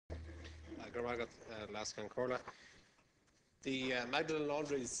The Magdalene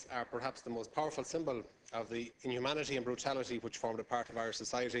Laundries are perhaps the most powerful symbol of the inhumanity and brutality which formed a part of Irish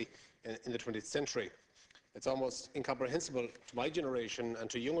society in the 20th century. It's almost incomprehensible to my generation and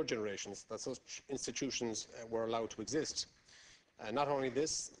to younger generations that such institutions were allowed to exist. Not only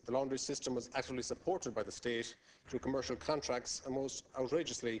this, the laundry system was actively supported by the state through commercial contracts and most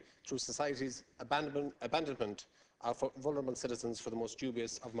outrageously through society's abandonment of vulnerable citizens for the most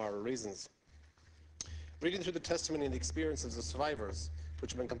dubious of moral reasons. Reading through the testimony and the experiences of survivors,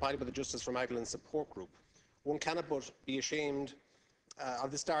 which have been compiled by the Justice for Magdalene support group, one cannot but be ashamed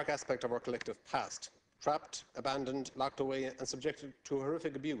of this dark aspect of our collective past. Trapped, abandoned, locked away and subjected to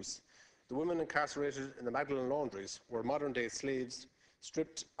horrific abuse, the women incarcerated in the Magdalene Laundries were modern-day slaves,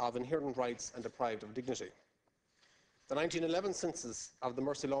 stripped of inherent rights and deprived of dignity. The 1911 census of the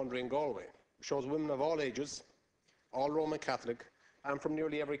Mercy Laundry in Galway shows women of all ages, all Roman Catholic, and from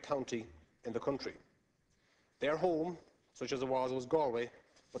nearly every county in the country. Their home, such as it was Galway,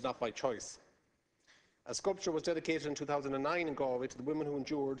 but not by choice. A sculpture was dedicated in 2009 in Galway to the women who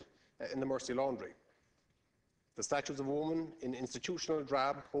endured in the Mercy Laundry. The statues of a woman in institutional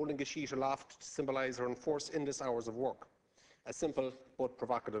drab holding a sheet aloft to symbolise her enforced endless hours of work. A simple but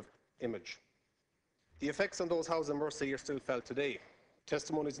provocative image. The effects on those housed in Mercy are still felt today.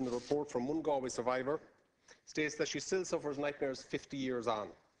 Testimonies in the report from one Galway survivor states that she still suffers nightmares 50 years on.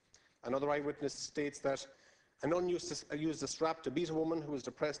 Another eyewitness states that a nun used a strap to beat a woman who was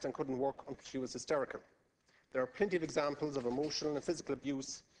depressed and couldn't work until she was hysterical. There are plenty of examples of emotional and physical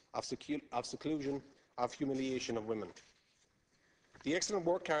abuse, of seclusion, of humiliation of women. The excellent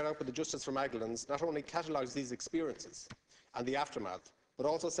work carried out by the Justice for Magdalenes not only catalogues these experiences and the aftermath, but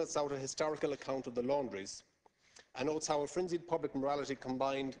also sets out a historical account of the laundries and notes how a frenzied public morality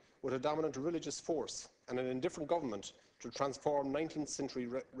combined with a dominant religious force and an indifferent government to transform 19th century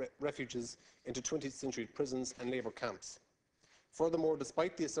refuges into 20th century prisons and labour camps. Furthermore,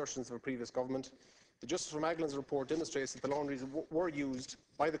 despite the assertions of a previous government, the Justice for Magdalene's report demonstrates that the laundries were used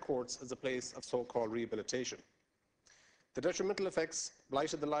by the courts as a place of so-called rehabilitation. The detrimental effects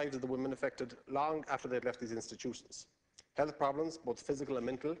blighted the lives of the women affected long after they had left these institutions. Health problems, both physical and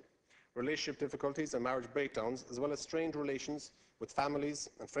mental, relationship difficulties and marriage breakdowns, as well as strained relations with families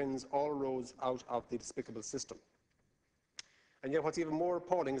and friends all arose out of the despicable system. And yet what's even more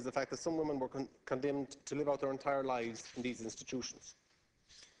appalling is the fact that some women were condemned to live out their entire lives in these institutions.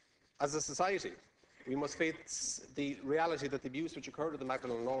 As a society, we must face the reality that the abuse which occurred at the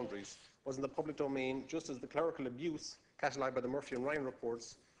Magdalene Laundries was in the public domain, just as the clerical abuse catalogued by the Murphy and Ryan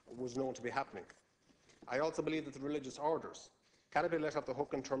reports was known to be happening. I also believe that the religious orders cannot be let off the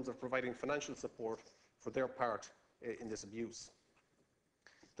hook in terms of providing financial support for their part in this abuse.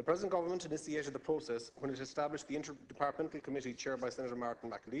 The present government initiated the process when it established the interdepartmental committee chaired by Senator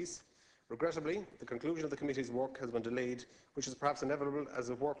Martin McAleese. Regrettably, the conclusion of the committee's work has been delayed, which is perhaps inevitable as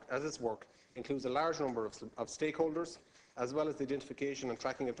its work includes a large number of stakeholders, as well as the identification and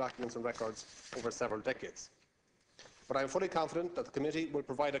tracking of documents and records over several decades. But I am fully confident that the committee will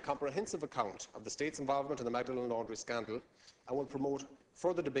provide a comprehensive account of the state's involvement in the Magdalene Laundry scandal and will promote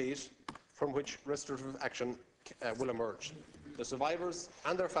further debate from which restorative action will emerge. The survivors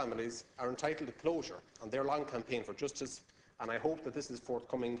and their families are entitled to closure on their long campaign for justice, and I hope that this is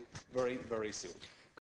forthcoming very, very soon.